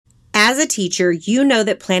As a teacher, you know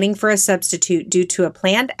that planning for a substitute due to a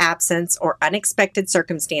planned absence or unexpected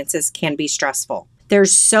circumstances can be stressful.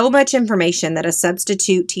 There's so much information that a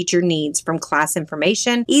substitute teacher needs, from class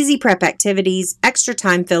information, easy prep activities, extra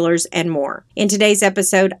time fillers, and more. In today's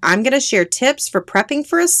episode, I'm going to share tips for prepping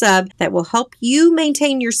for a sub that will help you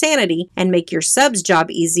maintain your sanity and make your sub's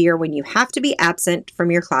job easier when you have to be absent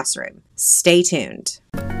from your classroom. Stay tuned.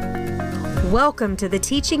 Welcome to the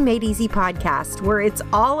Teaching Made Easy podcast, where it's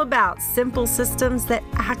all about simple systems that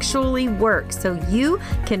actually work so you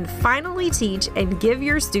can finally teach and give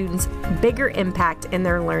your students bigger impact in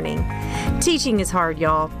their learning. Teaching is hard,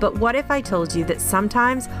 y'all, but what if I told you that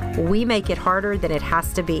sometimes we make it harder than it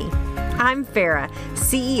has to be? I'm Farah,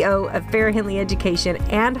 CEO of Farah Henley Education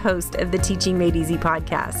and host of the Teaching Made Easy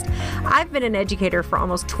podcast. I've been an educator for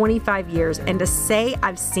almost 25 years, and to say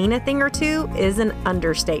I've seen a thing or two is an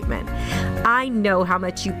understatement. I know how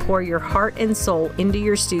much you pour your heart and soul into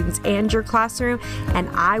your students and your classroom, and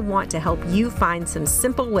I want to help you find some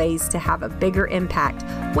simple ways to have a bigger impact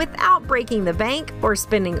without breaking the bank or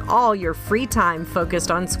spending all your free time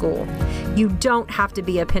focused on school. You don't have to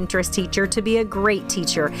be a Pinterest teacher to be a great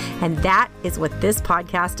teacher, and that is what this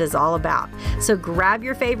podcast is all about. So grab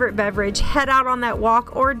your favorite beverage, head out on that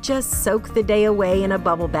walk, or just soak the day away in a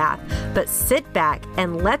bubble bath. But sit back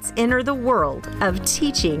and let's enter the world of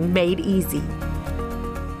Teaching Made Easy.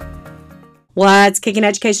 What's kicking,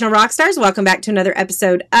 educational rock stars? Welcome back to another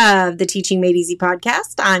episode of the Teaching Made Easy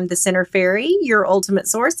podcast. I'm the Center Fairy, your ultimate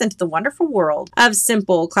source into the wonderful world of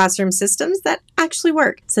simple classroom systems that actually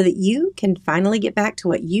work so that you can finally get back to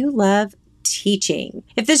what you love teaching.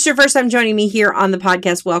 If this is your first time joining me here on the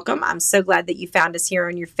podcast, welcome. I'm so glad that you found us here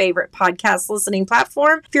on your favorite podcast listening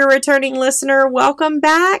platform. If you're a returning listener, welcome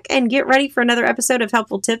back and get ready for another episode of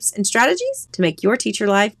helpful tips and strategies to make your teacher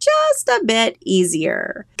life just a bit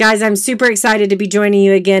easier. Guys, I'm super excited to be joining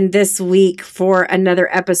you again this week for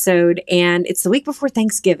another episode, and it's the week before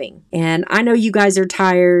Thanksgiving. And I know you guys are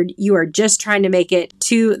tired. You are just trying to make it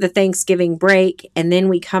to the Thanksgiving break, and then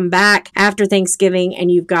we come back after Thanksgiving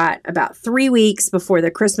and you've got about 3 weeks before the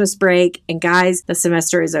Christmas break. And guys, the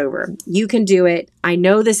semester is over. You can do it. I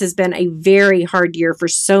know this has been a very hard year for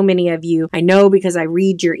so many of you. I know because I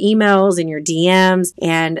read your emails and your DMs,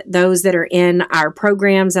 and those that are in our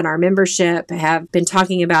programs and our membership have been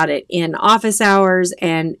talking about it in office hours,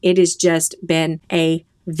 and it has just been a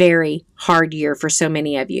very hard year for so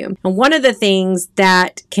many of you. And one of the things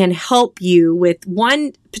that can help you with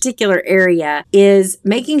one particular area is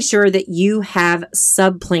making sure that you have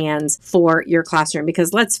sub plans for your classroom,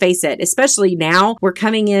 because let's face it, especially now we're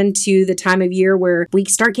coming into the time of year where we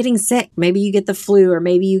start getting sick. Maybe you get the flu, or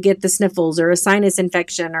maybe you get the sniffles or a sinus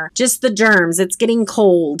infection or just the germs. It's getting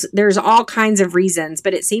cold. There's all kinds of reasons,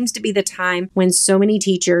 but it seems to be the time when so many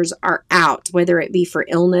teachers are out, whether it be for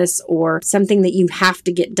illness or something that you have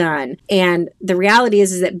to get done. And the reality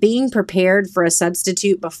is that being prepared for a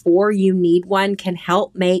substitute before you need one can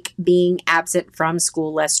help make being absent from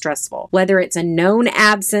school less stressful. Whether it's a known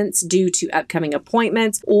absence due to upcoming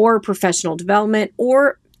appointments or professional development,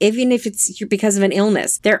 or even if it's because of an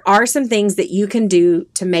illness, there are some things that you can do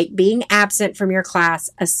to make being absent from your class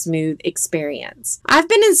a smooth experience. I've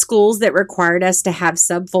been in schools that required us to have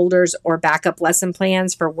subfolders or backup lesson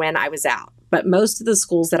plans for when I was out, but most of the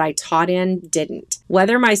schools that I taught in didn't.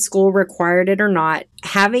 Whether my school required it or not,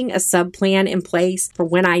 having a sub plan in place for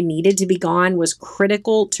when I needed to be gone was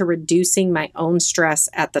critical to reducing my own stress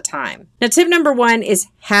at the time. Now, tip number 1 is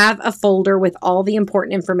have a folder with all the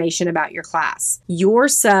important information about your class. Your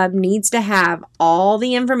sub needs to have all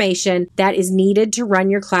the information that is needed to run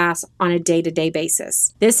your class on a day-to-day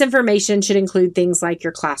basis. This information should include things like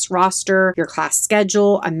your class roster, your class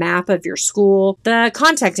schedule, a map of your school, the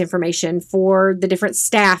contact information for the different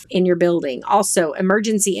staff in your building, also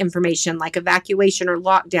emergency information like evacuation or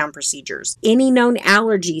lockdown procedures, any known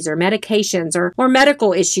allergies or medications or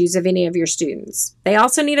medical issues of any of your students. They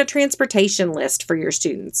also need a transportation list for your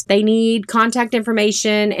students. They need contact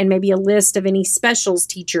information and maybe a list of any specials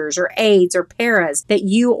teachers or aides or paras that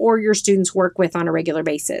you or your students work with on a regular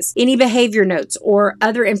basis. Any behavior notes or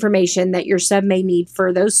other information that your sub may need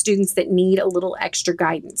for those students that need a little extra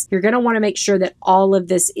guidance. You're going to want to make sure that all of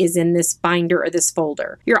this is in this binder or this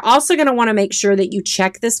folder. You're also going to want to make sure that you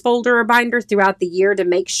check this folder or binder throughout the year to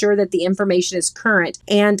make sure that the information is current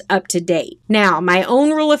and up to date. Now, my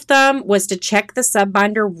own rule of thumb was to check the sub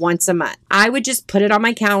binder once a month. I would just put it on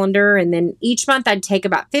my calendar, and then each month I'd take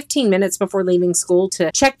about 15 minutes before leaving school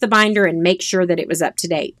to check the binder and make sure that it was up to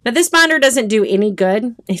date. Now, this binder doesn't do any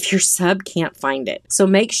good if your sub can't find it. So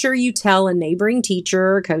make sure you tell a neighboring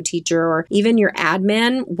teacher or co-teacher or even your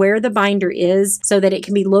admin where the binder is so that it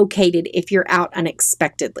can be located if you're out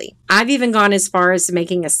unexpectedly. I've even gone as far as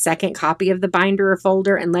making a second copy of the binder or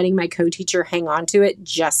folder and letting my co-teacher hang on to it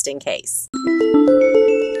just in case.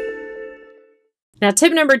 Now,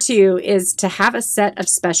 tip number 2 is to have a set of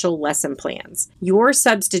special lesson plans. Your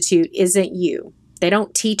substitute isn't you. They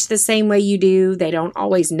don't teach the same way you do. They don't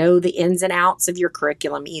always know the ins and outs of your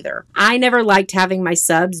curriculum either. I never liked having my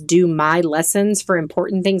subs do my lessons for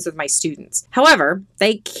important things with my students. However,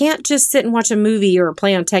 they can't just sit and watch a movie or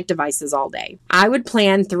play on tech devices all day. I would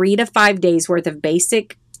plan 3 to 5 days worth of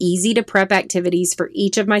basic, easy to prep activities for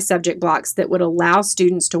each of my subject blocks that would allow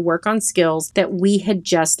students to work on skills that we had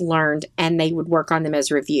just learned, and they would work on them as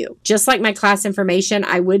review. Just like my class information,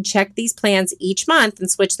 I would check these plans each month and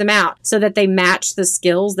switch them out so that they matched the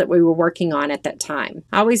skills that we were working on at that time.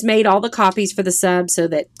 I always made all the copies for the sub so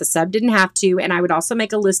that the sub didn't have to, and I would also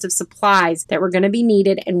make a list of supplies that were going to be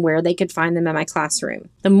needed and where they could find them in my classroom.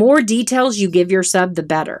 The more details you give your sub, the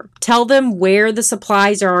better. Tell them where the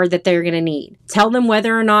supplies are that they're going to need. Tell them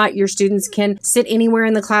whether or not your students can sit anywhere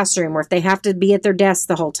in the classroom or if they have to be at their desk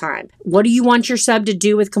the whole time. What do you want your sub to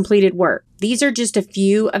do with completed work? These are just a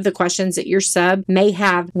few of the questions that your sub may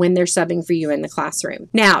have when they're subbing for you in the classroom.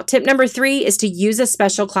 Now, tip number 3 is to use a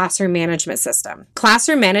special classroom management system.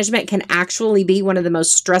 Classroom management can actually be one of the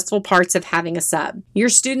most stressful parts of having a sub. Your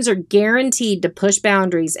students are guaranteed to push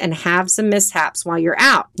boundaries and have some mishaps while you're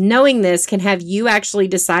out. Knowing this can have you actually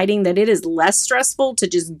deciding that it is less stressful to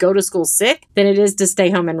just go to school sick than it is to stay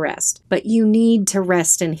home and rest. But you need to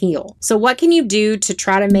rest and heal. So what can you do to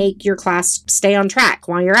try to make your class stay on track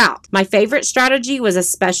while you're out? My favorite strategy was a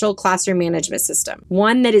special classroom management system,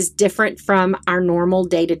 one that is different from our normal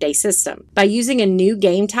day-to-day system. By using a new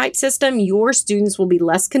game type system, your students will be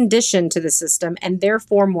less conditioned to the system and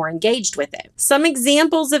therefore more engaged with it. Some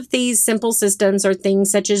examples of these simple systems are things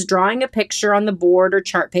such as drawing a picture on the board or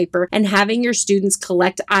chart paper and having your students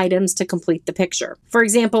collect items to complete the picture. For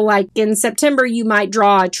example, like in September, you might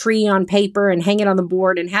draw a tree on paper and hang it on the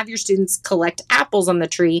board and have your students collect apples on the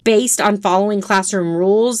tree based on following classroom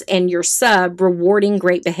rules and your sub rewarding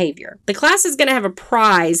great behavior. The class is going to have a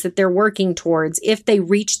prize that they're working towards if they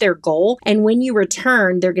reach their goal, and when you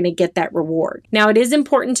return, they're going to get that reward. Now, it is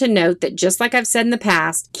important to note that just like I've said in the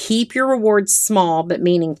past, keep your rewards small but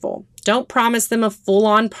meaningful. Don't promise them a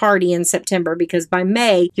full-on party in September because by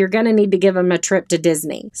May, you're going to need to give them a trip to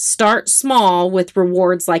Disney. Start small with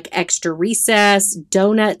rewards like extra recess,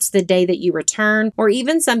 donuts the day that you return, or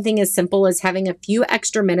even something as simple as having a few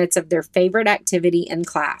extra minutes of their favorite activity in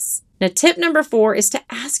class. Now, tip number 4 is to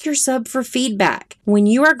ask your sub for feedback. When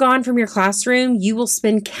you are gone from your classroom, you will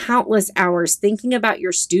spend countless hours thinking about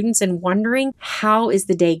your students and wondering, how is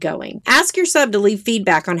the day going? Ask your sub to leave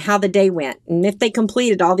feedback on how the day went and if they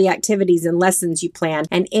completed all the activities and lessons you planned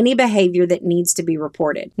and any behavior that needs to be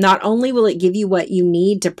reported. Not only will it give you what you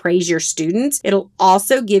need to praise your students, it'll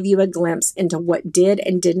also give you a glimpse into what did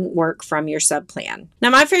and didn't work from your sub plan. Now,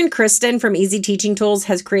 my friend Kristen from Easy Teaching Tools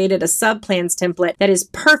has created a sub plans template that is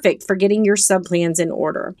perfect for getting your sub plans in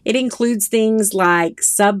order. It includes things like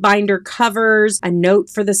sub binder covers, a note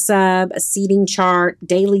for the sub, a seating chart,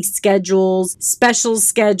 daily schedules, special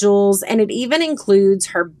schedules, and it even includes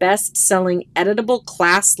her best-selling editable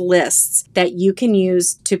class lists that you can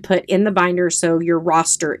use to put in the binder so your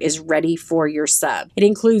roster is ready for your sub. It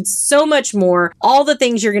includes so much more, all the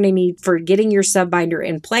things you're going to need for getting your sub binder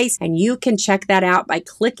in place, and you can check that out by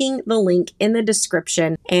clicking the link in the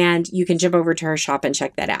description, and you can jump over to her shop and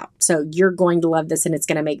check that out. So you're going to love this, and it's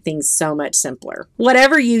going to make things so much simpler.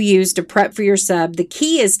 Whatever you use to prep for your sub, the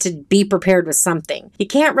key is to be prepared with something. You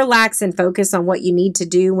can't relax and focus on what you need to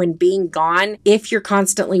do when being gone if you're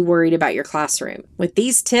constantly worried about your classroom. With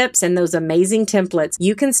these tips and those amazing templates,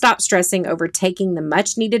 you can stop stressing over taking the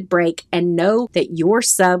much needed break and know that your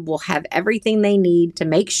sub will have everything they need to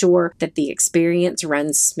make sure that the experience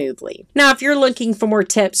runs smoothly. Now, if you're looking for more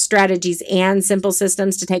tips, strategies, and simple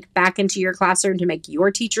systems to take back into your classroom to make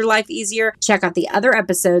your teacher life easier, check out the other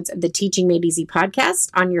episodes of the Teaching Made Easy podcast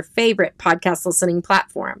on your favorite podcast listening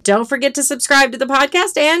platform. Don't forget to subscribe to the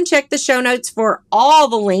podcast and check the show notes for all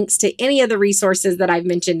the links to any of the resources that I've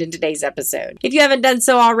mentioned in today's episode. If you haven't done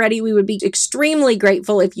so already, we would be extremely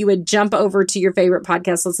grateful if you would jump over to your favorite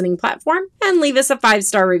podcast listening platform and leave us a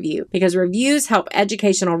 5-star review, because reviews help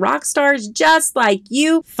educational rock stars just like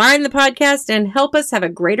you find the podcast and help us have a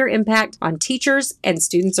greater impact on teachers and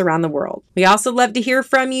students around the world. We also love to hear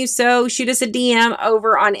from you. you so, shoot us a DM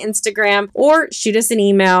over on Instagram or shoot us an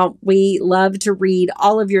email. We love to read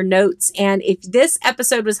all of your notes. And if this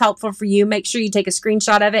episode was helpful for you, make sure you take a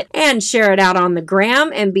screenshot of it and share it out on the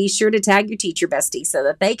gram, and be sure to tag your teacher bestie so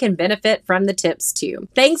that they can benefit from the tips too.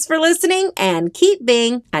 Thanks for listening, and keep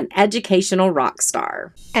being an educational rock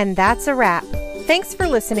star. And that's a wrap. Thanks for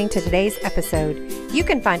listening to today's episode. You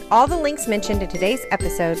can find all the links mentioned in today's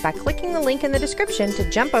episode by clicking the link in the description to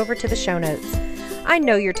jump over to the show notes. I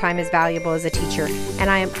know your time is valuable as a teacher, and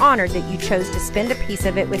I am honored that you chose to spend a piece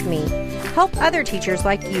of it with me. Help other teachers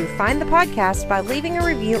like you find the podcast by leaving a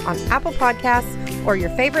review on Apple Podcasts or your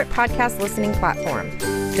favorite podcast listening platform.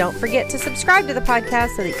 Don't forget to subscribe to the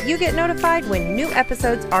podcast so that you get notified when new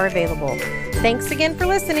episodes are available. Thanks again for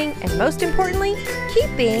listening, and most importantly,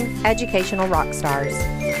 keep being educational rock stars.